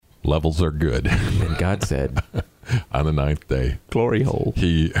levels are good. And God said, on the 9th day, glory hole.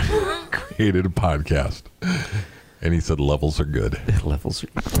 he created a podcast. And he said levels are good. Levels.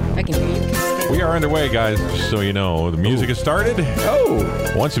 I can hear you. We are underway, guys. Just so you know, the music has started.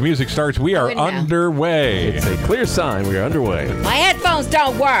 Oh. Once the music starts, we are Good now. underway. It's a clear sign we are underway. My headphones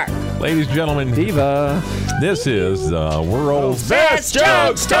don't work. Ladies and gentlemen, Diva. this is the world's Best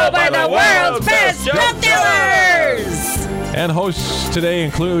jokes told by the world's best joke tellers. And hosts today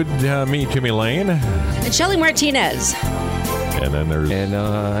include me, Jimmy Lane. And Shelly Martinez. And then there's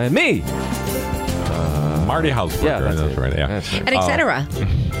And me. Marty Hausberger. Yeah, that's right. Yeah. That's right. And etc.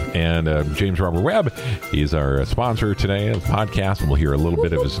 And James Robert Webb. He's our sponsor today of the podcast. We'll hear a little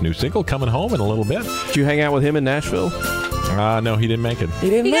bit of his new single, Coming Home, in a little bit. Did you hang out with him in Nashville? No, he didn't make it. He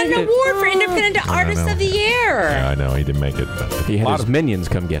didn't He got make an it. award for Independent Artist of the Year. Yeah, I know. He didn't make it. But He had a lot his of minions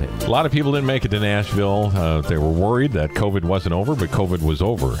come get it. A lot of people didn't make it to Nashville. They were worried that COVID wasn't over, but COVID was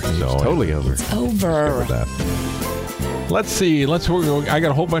over. So Totally over. Over. that. Let's see. I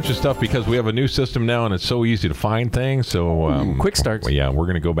got a whole bunch of stuff because we have a new system now, and it's so easy to find things. So Quick starts. Well, yeah, we're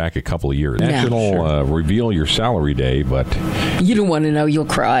going to go back a couple of years. Yeah. National Reveal Your Salary Day, but You don't want to know, you'll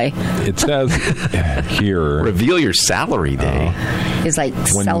cry. it says here Reveal your salary day. It's like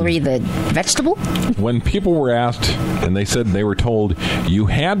celery the vegetable. when people were asked, and they said they were told you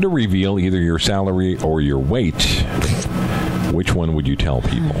had to reveal either your salary or your weight. Which one would you tell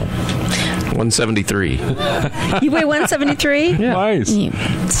people? 173. You weigh 173? Nice. You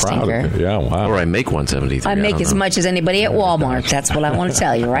Proud stinker. of it. Yeah, wow. Or I make 173. I make don't as know. much as anybody at Walmart. That's what I want to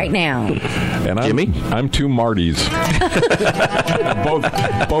tell you right now. And Jimmy? I'm two Martys.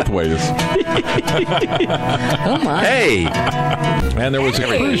 both ways. Oh, my. Hey! And there was a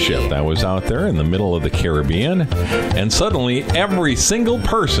cruise ship that was out there in the middle of the Caribbean, and suddenly every single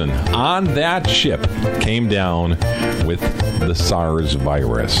person on that ship came down with the SARS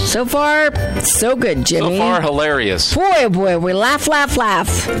virus. So far, so good, Jimmy. So far, hilarious. Boy, oh boy, we laugh.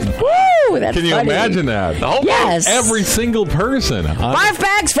 Woo! That's Can you funny. imagine that? The whole Yes. Every single person, 5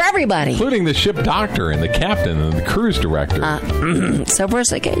 bags for everybody. including the ship doctor and the captain and the cruise director. So far,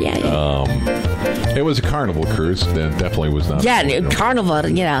 so good. Yeah. It was a Carnival cruise. That definitely was not. Carnival,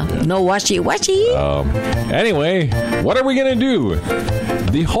 no washy. Anyway, what are we going to do?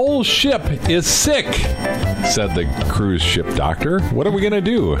 The whole ship is sick, said the cruise ship doctor. What are we going to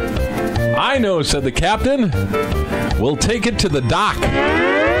do? I know, said the captain. We'll take it to the dock.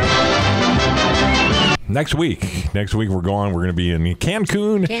 Next week we're going. We're going to be in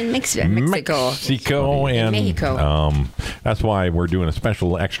Cancun, Mexico, and Mexico. That's why we're doing a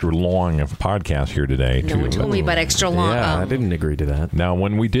special extra long podcast here today. No one told me about extra long. Yeah, I didn't agree to that. Now,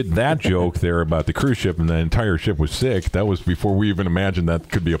 when we did that joke there about the cruise ship and the entire ship was sick, that was before we even imagined that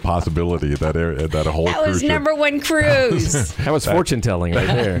could be a possibility that a whole That cruise was ship. number one cruise. That was fortune telling right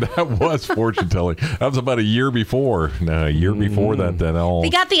there. That was fortune telling. That was about a year before. No, a year before that all. They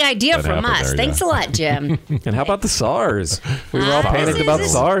got the idea that from happened us. there, Thanks yeah. a lot, Jim. And how about the SARS? We were all panicked this about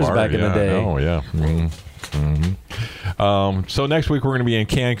is- SARS back in the day. Oh, yeah. So next week we're going to be in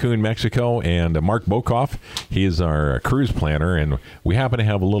Cancun, Mexico, and Mark Bokoff, he is our cruise planner, and we happen to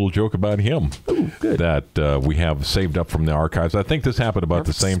have a little joke about him that we have saved up from the archives. I think this happened about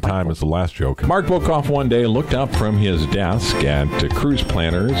the same time as the last joke. Mark Bokoff one day looked up from his desk at Cruise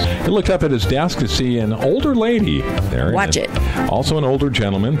Planners. He looked up at his desk to see an older lady there. Watch and it. Also an older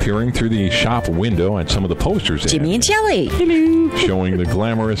gentleman peering through the shop window at some of the posters. Jimmy and Shelly. Showing the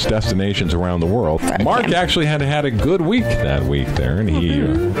glamorous destinations around the world. Mark actually had a good week that week there, and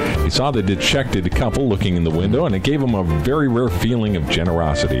he saw the dejected couple looking in the window, and it gave him a very rare feeling of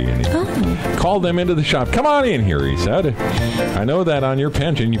generosity. And he called them into the shop. Come on in here, he said. I know that on your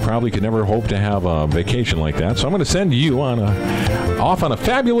pension you probably could never hope to have a vacation like that, so I'm going to send you off on a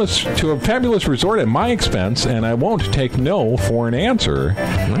fabulous resort at my expense, and I won't take no for an answer.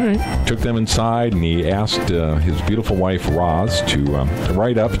 All right. Took them inside, and he asked his beautiful wife Roz to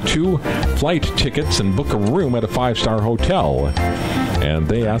write up 2 flight tickets and book a room at a 5-star hotel. And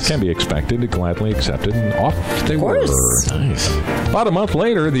they, as can be expected, gladly accepted, and off they were. Nice. About a month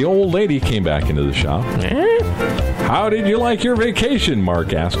later, the old lady came back into the shop. How did you like your vacation?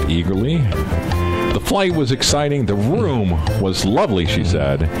 Mark asked eagerly. The flight was exciting. The room was lovely, she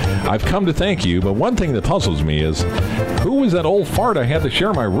said. I've come to thank you, but one thing that puzzles me is, who was that old fart I had to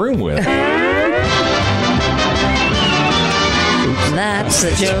share my room with? That's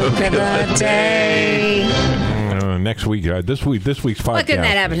the joke of the day. Next week, this week's podcast. Why couldn't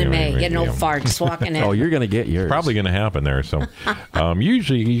that happen to me? Get an old Yeah. fart just walking in. Oh, you're going to get yours. Probably going to happen there. So,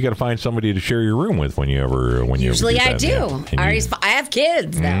 usually you got to find somebody to share your room with when you Usually ever I do. do. That, yeah. And I have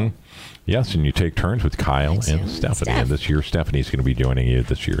kids, though. Yes, and you take turns with Kyle and Stephanie. Steph. And this year, Stephanie's going to be joining you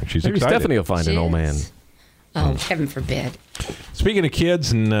this year. And she's Maybe excited. Stephanie will find an old man. Oh, heaven forbid. Speaking of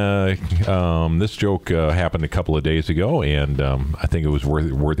kids, and this joke happened a couple of days ago, and I think it was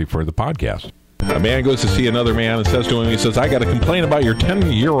worthy for the podcast. A man goes to see another man and says to him, he says, I got to complain about your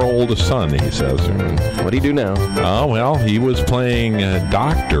 10-year-old son, he says. What do you do now? Oh, well, he was playing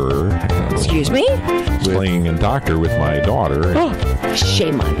doctor. Excuse me? Playing doctor with my daughter.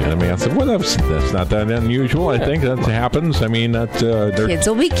 Shame on you. And the man said, well, that's not that unusual. I think that happens. I mean, they're Kids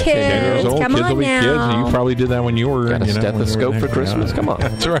will be 10 kids. years old. Come Kids on will be now. kids. And you probably did that when you were... Got a when you were stethoscope there. for Christmas? Come on.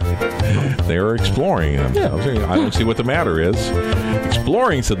 That's right. They were exploring them. Yeah. I don't see what the matter is.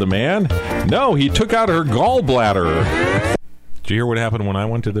 Exploring, said the man. No, he took out her gallbladder. Did you hear what happened when I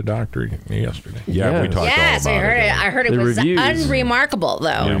went to the doctor yesterday? Yeah, we Yes. talked Yes, all I about heard it. it. I heard it The was reviews. unremarkable, though.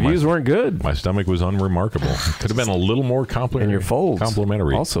 Yeah, The reviews weren't good. My stomach was unremarkable. Could have been a little more complimentary. And your folds.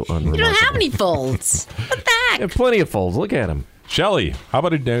 Complimentary. Also You unremarkable. don't have any folds. What the You heck? have plenty of folds. Look at him. Shelly, how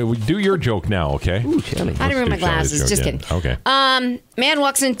about we do your joke now, okay? Ooh, Shelly. I didn't bring my do Shelley's glasses. joke Just then. kidding. Okay. Man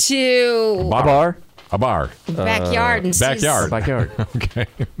walks into Bar. A bar. backyard and Backyard. Backyard. Okay.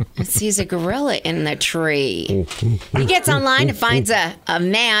 sees a gorilla in the tree. He gets online and finds a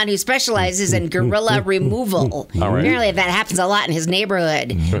man who specializes in gorilla removal. All right. Apparently, that happens a lot in his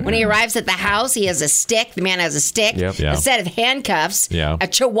neighborhood. When he arrives at the house, he has a stick. The man has a stick, Yep. Yeah. a set of handcuffs, Yeah. a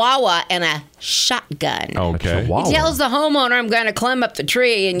chihuahua, and a shotgun. Okay. Chihuahua. He tells the homeowner, I'm going to climb up the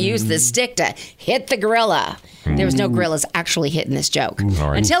tree and use this stick to hit the gorilla. There was no gorillas actually hitting this joke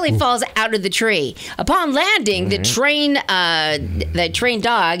All right. until he falls out of the tree. Upon landing, the trained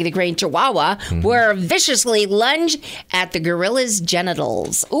dog, the trained chihuahua, will viciously lunge at the gorilla's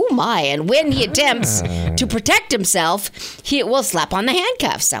genitals. Oh my! And when he attempts to protect himself, he will slap on the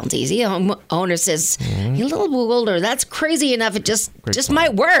handcuffs. Sounds easy. Owner says, "You little boulder, that's crazy enough. It just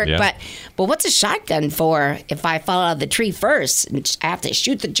might work, Yeah. but what's a shotgun for if I fall out of the tree first and I have to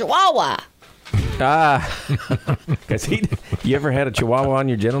shoot the chihuahua?" Because you ever had a chihuahua on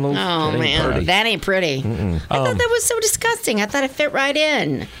your genitals? Oh, That ain't man, pretty. that ain't pretty. I thought that was so disgusting. I thought it fit right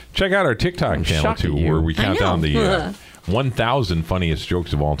in. Check out our TikTok channel, shocked too, at you. where we count know. down the 1,000 funniest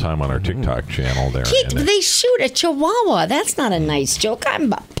jokes of all time on our TikTok channel there. Kid, And they shoot a chihuahua. That's not a nice joke.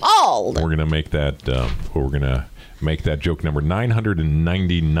 I'm appalled. we're going to make that joke number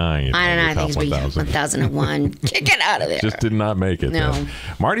 999. I don't know. I on think the it's top 1001. Kick it out of there. Just did not make it. No.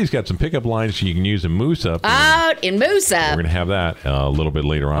 Marty's got some pickup lines you can use in Moose Up. Out in We're Moosa. going to have that a little bit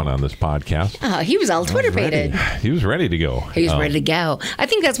later on this podcast. Oh, he was all Twitter-pated. He was ready to go. He was ready to go. I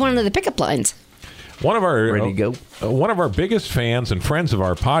think that's one of the pickup lines. One of our Ready to go. One of our biggest fans and friends of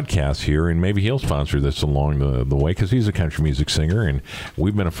our podcast here, and maybe he'll sponsor this along the way because he's a country music singer, and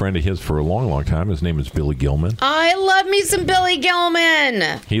we've been a friend of his for a long, long time. His name is Billy Gilman. I love me some Billy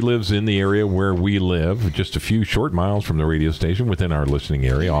Gilman. He lives in the area where we live, just a few short miles from the radio station within our listening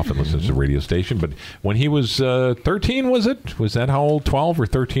area. Often listens to the radio station. But when he was 13, was it? Was that how old? 12 or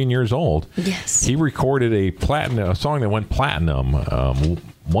 13 years old? Yes. He recorded a song that went platinum.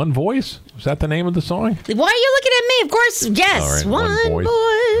 One Voice? Was that the name of the song? Why are you looking at me? Of course, yes. All right, One One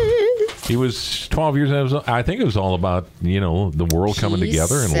voice. He was 12 years old. I think it was all about, the world coming Peace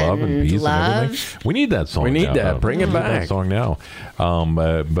together and love and and peace love. and everything. We need that song. We need now, that. though. Bring it We need that back. song now.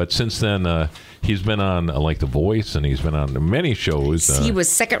 But since then, he's been on like The Voice, and he's been on many shows. He was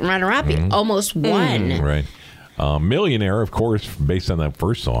second runner-up. He almost won. Right. Millionaire, of course, based on that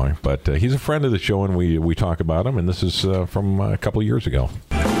first song. But he's a friend of the show, and we talk about him. And this is from a couple of years ago.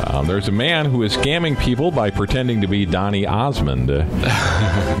 There's a man who is scamming people by pretending to be Donny Osmond.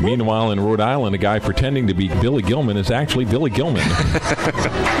 Meanwhile, in Rhode Island, a guy pretending to be Billy Gilman is actually Billy Gilman.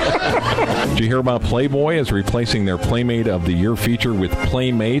 Did you hear about Playboy is replacing their Playmate of the Year feature with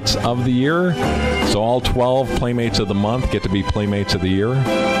Playmates of the Year? So all 12 Playmates of the month get to be Playmates of the Year.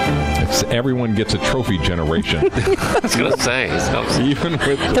 Everyone gets a trophy generation. I was going to say, Even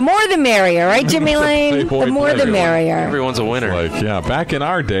with The more the merrier, right, Jimmy Lane? Playboy The more the Player. merrier. everyone's a winner. like, yeah, back in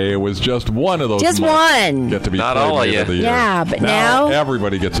our day, it was just one of those. Just months one. Get to be Not all of Playmate you. the Year. Yeah, but now-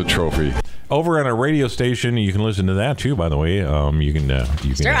 everybody gets a trophy. Over on our radio station, you can listen to that too. By the way, you can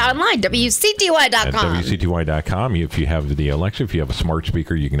They're online, at WCTY.com. WCTY.com. If you have the Alexa, if you have a smart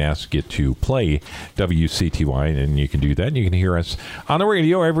speaker, you can ask it to play WCTY, and you can do that. And you can hear us on the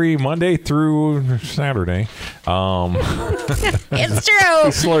radio every Monday through Saturday. It's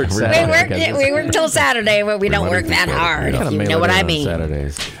true. Slurred Saturday. We work till Saturday, but we don't work that hard. Kinda If you mail know it what in I on mean.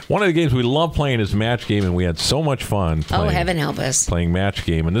 Saturdays. One of the games we love playing is Match Game, and we had so much fun Oh, playing, heaven help us. playing Match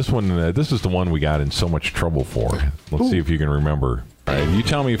Game. And this one, this is the one we got in so much trouble for. Let's see if you can remember. All right, you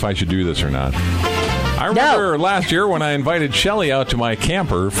tell me if I should do this or not. I remember last year when I invited Shelly out to my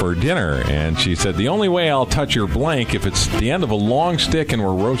camper for dinner, and she said, the only way I'll touch your blank if it's the end of a long stick and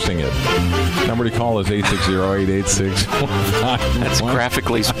we're roasting it. Number to call is 860-886-1511. That's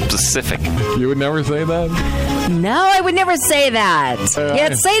graphically specific. You would never say that? No, I would never say that. Say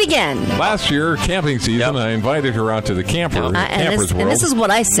it again. Last year, camping season, I invited her out to the Campers World. And this is what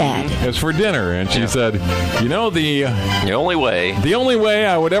I said. It's for dinner, and she said, you know, the only way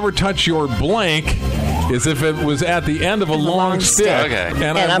I would ever touch your blank is if it was at the end of a long stick. Okay.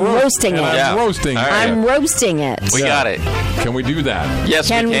 And I'm roasting it. I'm roasting it. I'm roasting it. We got it. Can we do that? Yes,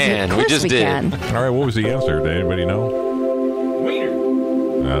 we can. We just did. All right, what was the answer? Did anybody know?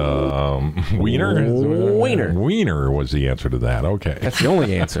 Wiener? Wiener. Wiener was the answer to that. Okay. That's the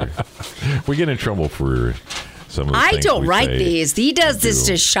only answer. We get in trouble for some of the I things don't we write say these. He does this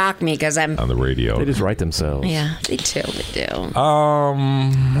to shock me because I'm on the radio. They just write themselves. Yeah, they do.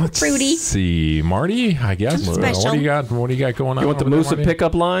 Let's Fruity. see, Marty. I guess. Something special. What do you got? What do you got going on? You want the over there, Moosa Marty?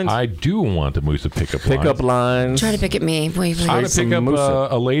 pickup lines? I do want the Moosa pickup lines. Pickup lines. Try to pick at me. Wait, I'm going to pick up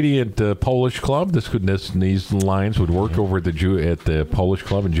Moosa. a lady at the Polish Club. These lines would work over at the Polish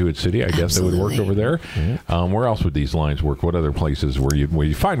Club in Jewett City. I guess they would work over there. Where else would these lines work? What other places where you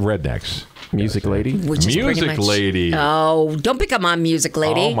find rednecks? Music lady. which is pretty Music much- lady. Oh, don't pick up on music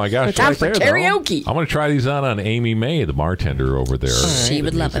lady. Oh my gosh! Time right for there, though. karaoke. I'm going to try these out on Amy May, the bartender over there. She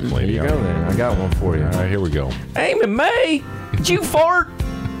would love him. There you go then. I got one for you. All right, here we go. Amy May, did you fart?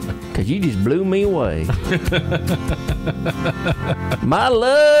 Because you just blew me away. My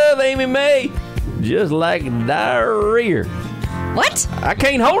love, Amy May, just like diarrhea. What? I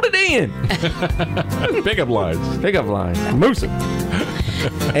can't hold it in. Pickup lines. Pickup line. Moosa.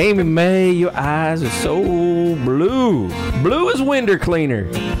 Amy May, your eyes are so blue. Blue as window cleaner.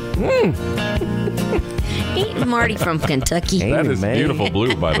 Ain't Marty from Kentucky? That Amy is May. beautiful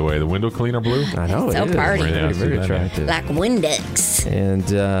blue, by the way. The window cleaner blue. I know So it is. party. Very, very Yeah, attractive. Like Windex.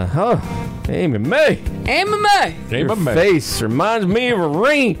 And, Amy May. MMA. Your face reminds me of a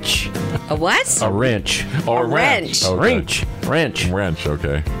wrench. A what? A wrench. Or A wrench. Okay. Wrench. Wrench,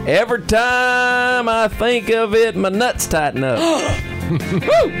 okay. Every time I think of it, my nuts tighten up.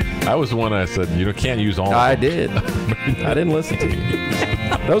 That was the one I said, can't use all I of them. did. I didn't listen to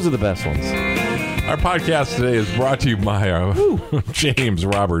you. Those are the best ones. Our podcast today is brought to you by James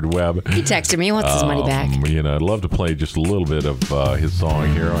Robert Webb. He texted me. He wants his money back. I'd love to play just a little bit of his song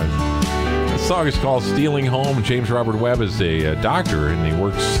here. The song is called Stealing Home. James Robert Webb is a doctor, and he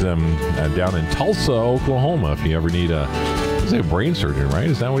works down in Tulsa, Oklahoma. If you ever need a brain surgeon, right?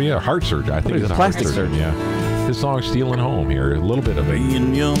 Is that what you have? A heart surgeon. I think He's it's a a heart plastic surgeon. Yeah. His song Stealing Home here. A little bit of it.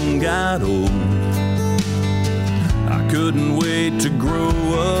 Being young got old. I couldn't wait to grow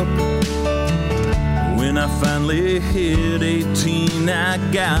up. When I finally hit 18, I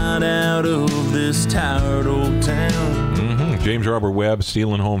got out of this tired old town. James Robert Webb,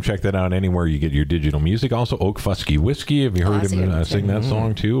 Stealing Home. Check that out anywhere you get your digital music. Also, Oak Fusky Whiskey. Have you heard him sing that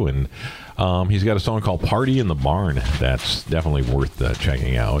song too? And he's got a song called Party in the Barn. That's definitely worth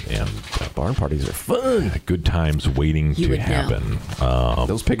checking out. And Barn parties are fun. good times waiting to would know. happen.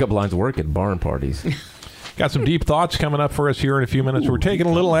 Those pickup lines work at barn parties. Got some deep thoughts coming up for us here in a few minutes. We're taking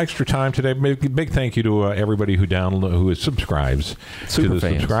a little extra time today. Big thank you to everybody who subscribes Super to the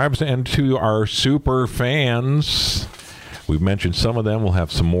fans. subscribes and to our super fans. We've mentioned some of them. We'll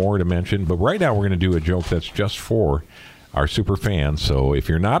have some more to mention. But right now we're going to do a joke that's just for our super fans. So if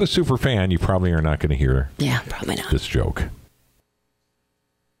you're not a super fan, you probably are not going to hear Yeah, probably not. this joke.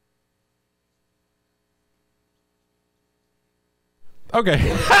 Okay.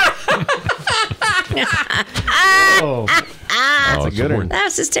 Oh, That's a good one.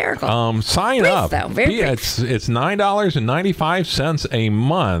 That's hysterical. Sign Brief, up. though. Very brief. It's $9.95 a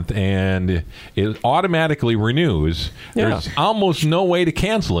month, and it automatically renews. Yeah. There's almost no way to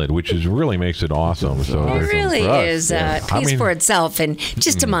cancel it, which really makes it awesome. So It really for us, is yes. pays I mean- for itself in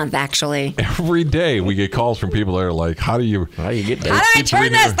just a month, actually. every day we get calls from people that are like, "How do you?" How you get How that? do I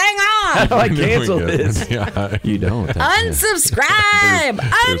turn this thing How on? do I cancel Doing it. this? Yeah. You don't. Unsubscribe!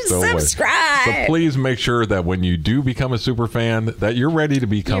 There's no way. So Unsubscribe! please make sure that when you do become a super fan, that you're ready to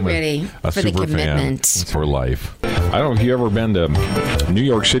become You're ready a for the super fan commitment. for life. I don't know if you ever been to New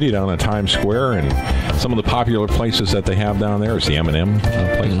York City down in Times Square, and some of the popular places that they have down there is the M&M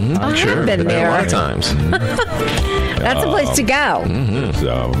place. I have been A lot there. of times. That's the place to go. There's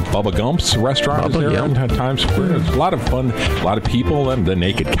Bubba Gump's restaurant is there in Times Square. There's a lot of fun, a lot of people, and the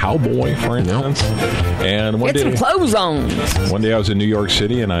Naked Cowboy, for instance. And Get some clothes on. one day I was in New York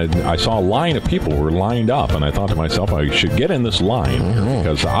City, and I saw a line of people who were lined up, and I thought to myself, I should get in this line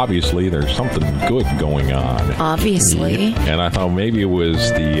because obviously there's something good going on. Obviously. And I thought maybe it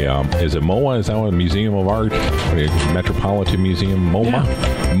was is it MoMA? Is that what? Museum of Art? Metropolitan Museum? MoMA?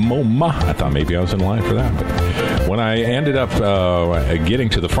 MoMA. I thought maybe I was in line for that. But when I ended up getting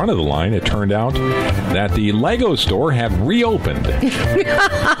to the front of the line, it turned out that the Lego store had reopened. You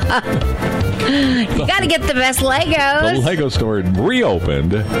got to get the best Legos. The Lego store had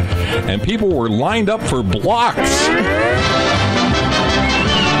reopened, and people were lined up for blocks.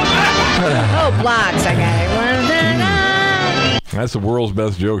 Oh, blocks. I got it. That's the world's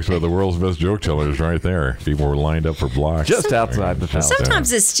best jokes by the world's best joke tellers right there. People were lined up for blocks. Just outside the house.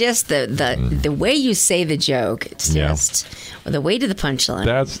 Sometimes it's just the way you say the joke. It's just the way to the punchline.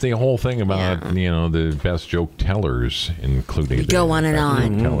 That's the whole thing about the best joke tellers, including we go on and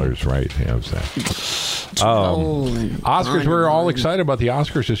on. Tellers, right? Yeah, Oscars. We're all excited about the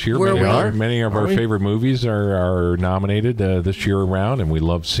Oscars this year. Many of our favorite movies are nominated this year around, and we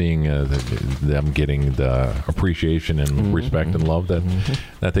love seeing them getting the appreciation and respect and love that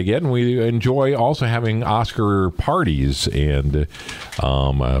they get. And we enjoy also having Oscar parties, and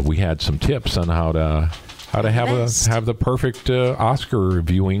we had some tips on how to have the perfect Oscar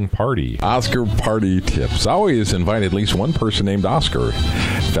viewing party. Oscar party tips. Always invite at least one person named Oscar.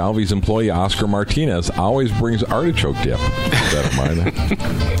 Falvey's employee Oscar Martinez always brings artichoke dip. Keep that in mind.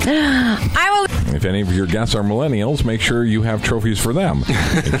 If any of your guests are millennials, make sure you have trophies for them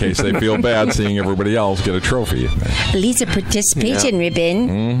in case they feel bad seeing everybody else get a trophy. Lisa participation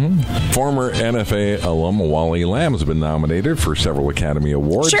ribbon. Former NFA alum Wally Lamb has been nominated for several Academy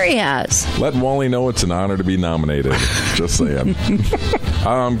Awards. Sure he has. Let Wally know it's an honor to be nominated. Just saying.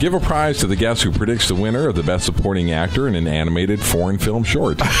 Give a prize to the guest who predicts the winner of the Best Supporting Actor in an Animated Foreign Film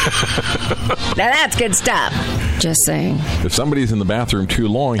Short. Now that's good stuff. Just saying. If somebody's in the bathroom too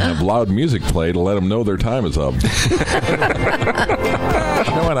long, have loud music play to let them know their time is up. You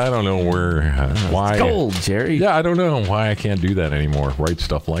know what? I don't know why. It's cold, Jerry. Yeah, I don't know why I can't do that anymore. Write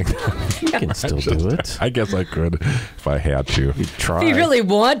stuff like that. You can still do it. I guess I could if I had to. You'd try. If you really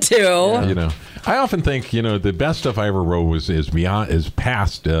want to. Yeah. I often think, the best stuff I ever wrote is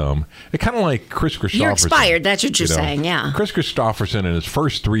past. It kind of like Chris Christopherson. You're expired. That's what you're saying, yeah. Chris Christopherson, in his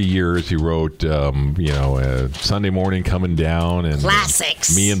first 3 years, he wrote, Sunday Morning Coming Down and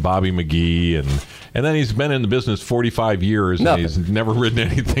classics. Me and Bobby McGee, and then he's been in the business 45 years, and he's never written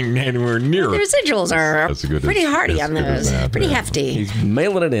anything anywhere near. The residuals are pretty hardy on those. Pretty hefty. He's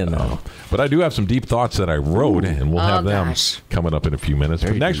mailing it in now. But I do have some deep thoughts that I wrote, and we'll have them coming up in a few minutes.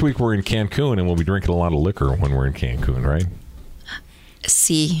 But next week we're in Cancun, and we'll be drinking a lot of liquor when we're in Cancun, right?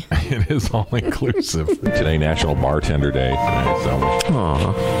 See. It is all inclusive. Today, National Bartender Day. There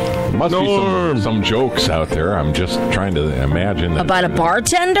must be some jokes out there. I'm just trying to imagine. About a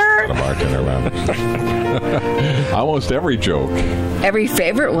bartender? A bartender. Almost every joke. Every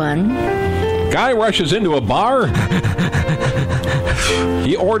favorite one. Guy rushes into a bar.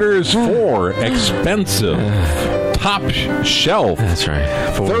 He orders 4 expensive, top shelf. That's right.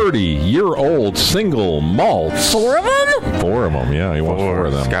 30-year-old single malts. 4 of them? 4 of them, yeah. He wants 4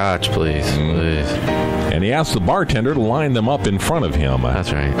 of them. Scotch, please. Please. And he asks the bartender to line them up in front of him.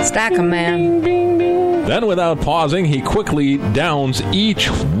 That's right. Stack them, man. Then, without pausing, he quickly downs each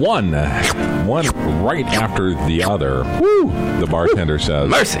one right after the other. Woo! The bartender says.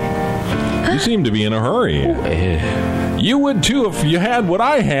 Mercy. You seem to be in a hurry. You would too if you had what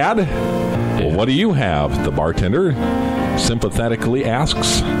I had. Well, what do you have? The bartender sympathetically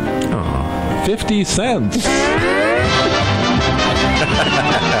asks. 50 cents.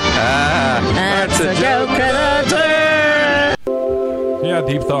 That's a joke of the day. Yeah,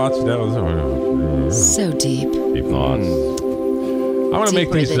 deep thoughts. That was so deep. Deep thoughts. I'm going to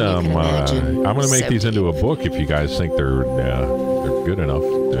make these. I'm going to make these into a book if you guys think they're good enough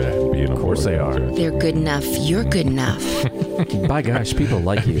to be in a book. Of course they are. They're good enough. You're good enough. By gosh, people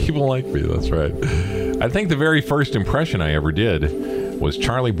like you. People like me. That's right. I think the very first impression I ever did was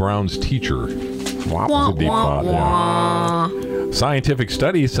Charlie Brown's teacher. That was a deep thought. Yeah. Scientific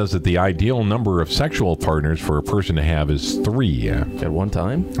study says that the ideal number of sexual partners for a person to have is 3. At one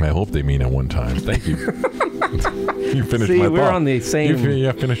time? I hope they mean at one time. Thank you. You finished my thought. We're on the same...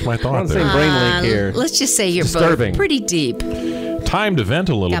 You finished my thought. We're on the same brain link here. Let's just say you're both pretty deep. Time to vent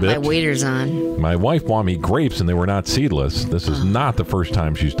a little bit. Got my waders on. My wife bought me grapes and they were not seedless. This is not the first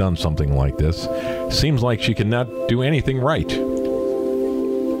time she's done something like this. Seems like she cannot do anything right.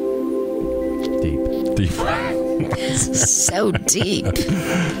 Deep. So deep.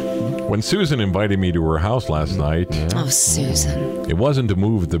 When Susan invited me to her house last night, Oh, Susan. it wasn't to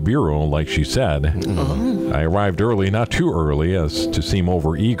move the bureau like she said. I arrived early, not too early as to seem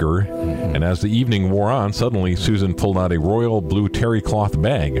over-eager, and as the evening wore on, suddenly Susan pulled out a royal blue terry cloth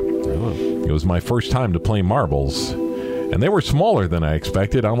bag. It was my first time to play marbles, and they were smaller than I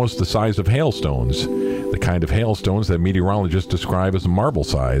expected, almost the size of hailstones, the kind of hailstones that meteorologists describe as marble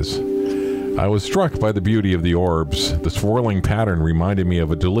size. I was struck by the beauty of the orbs. The swirling pattern reminded me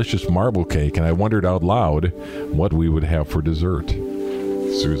of a delicious marble cake, and I wondered out loud what we would have for dessert.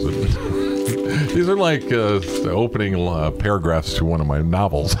 Susan. These are like the opening paragraphs to one of my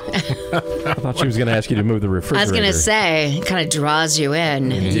novels. I thought she was going to ask you to move the I refrigerator. was going to say, it kind of draws you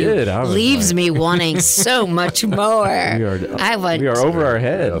in. It did. I was Leaves like, me wanting so much more. we are over our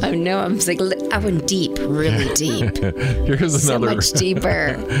heads. I know. I'm like, I went deep, really deep. Here's So another much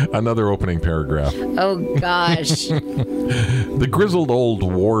deeper. another opening paragraph. Oh, gosh. The grizzled old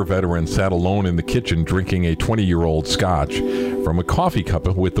war veteran sat alone in the kitchen drinking a 20-year-old scotch from a coffee cup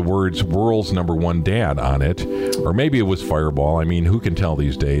with the words "World's Number One Dad" on it. Or maybe it was Fireball. I mean, who can tell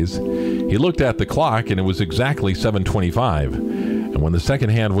these days? He looked at the clock, and it was exactly 7:25. And when the second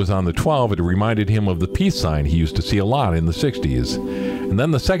hand was on the 12, it reminded him of the peace sign he used to see a lot in the 60s. And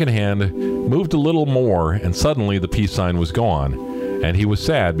then the second hand moved a little more, and suddenly the peace sign was gone. And he was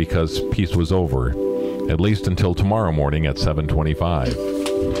sad because peace was over, at least until tomorrow morning at 7:25.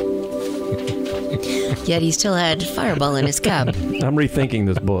 Yet he still had Fireball in his cup. I'm rethinking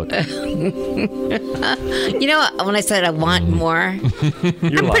this book. You know, when I said I want more,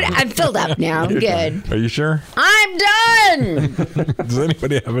 I'm filled up now. I'm good. Are you sure? I'm done. Does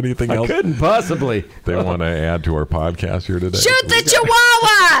anybody have anything I else couldn't possibly. they want to add to our podcast here today? Shoot the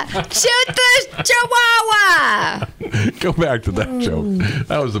Chihuahua! Shoot the Chihuahua! Go back to that joke.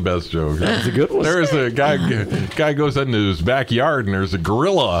 That was the best joke. It's a good one. There's a guy goes into his backyard and there's a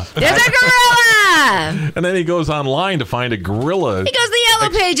gorilla. There's a gorilla! And then he goes online to find a gorilla He goes to the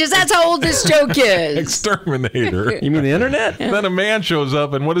Yellow Pages. That's how old this joke is. exterminator. You mean the internet? Then a man shows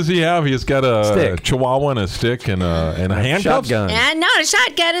up, and what does he have? He's got a Stick. chihuahua and a stick and a handcuffs. Shotgun. And not a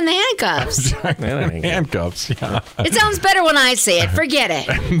shotgun in the handcuffs. Handcuffs. Yeah. It sounds better when I say it. Forget it.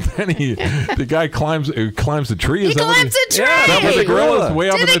 Then the guy climbs the tree. He Is that what climbs a tree. Yeah, Is that what the gorilla is way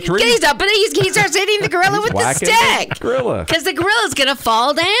up in the tree? He's up and he starts hitting the gorilla with the Whacking stick. the gorilla. Because the gorilla's going to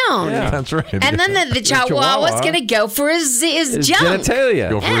fall down. Yeah. That's right. And then the Chihuahua's going to go for his His junk. genitalia.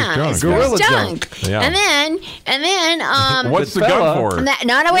 Go for his Yeah, junk. his Gorilla junk. Yeah. And then What's the Good gun fella. for?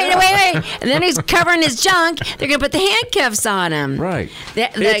 no, wait. And then he's covering his junk. They're going to put the handcuffs on him. Right. The-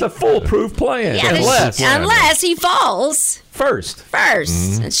 It's a foolproof plan. yeah, unless he falls First.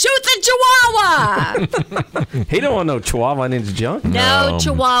 Mm-hmm. Shoot the Chihuahua. He don't want no chihuahua in his junk. No,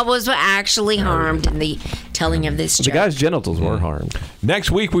 Chihuahuas were actually harmed in the telling of this The joke. guy's genitals were harmed.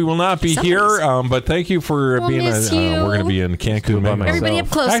 Next week we will not be here, but thank you for We'll being. miss you. We're going to be in Cancun, by Mexico. Everybody up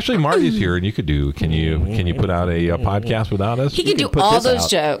close. Actually, Marty's here, and you could do. Can you put out a podcast without us? He can do put all this those out.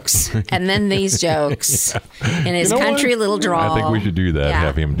 jokes and then these jokes in his You know country what? little drawl. I think we should do that. Yeah.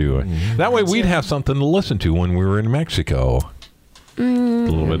 Have him do it. That way, we'd have something to listen to when we were in Mexico. A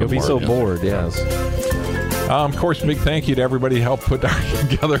little bit You'll of be so Marty. bored, yes. Of course, big thank you to everybody who helped put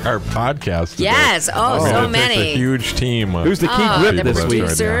together our podcast today. Yes. Oh, so It takes many. a huge team. Who's the key Oh, grip the this week?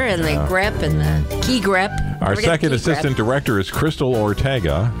 producer and the grip and the key grip. Our Forget second the key grip. assistant director is Crystal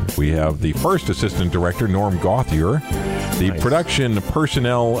Ortega. We have the first assistant director, Norm Gothier. The production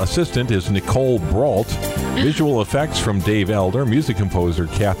personnel assistant is Nicole Brault. Visual effects from Dave Elder. Music composer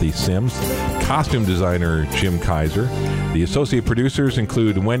Kathy Sims. Costume designer Jim Kaiser. The associate producers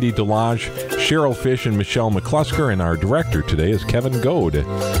include Wendy Delage, Cheryl Fish, and Michelle McClusker. And our director today is Kevin Goad.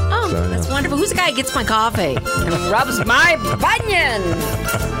 Oh, that's wonderful. Who's the guy who gets my coffee and rubs my bunion?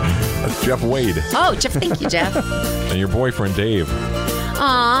 That's Jeff Wade. Oh, Jeff. Thank you, Jeff. And your boyfriend, Dave.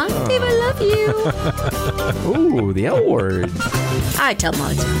 Aw, Dave, I love you. Ooh, the L word. I tell him all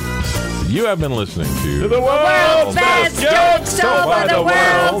the time. You have been listening to The World's best jokes told by the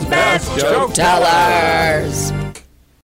world's best joke tellers.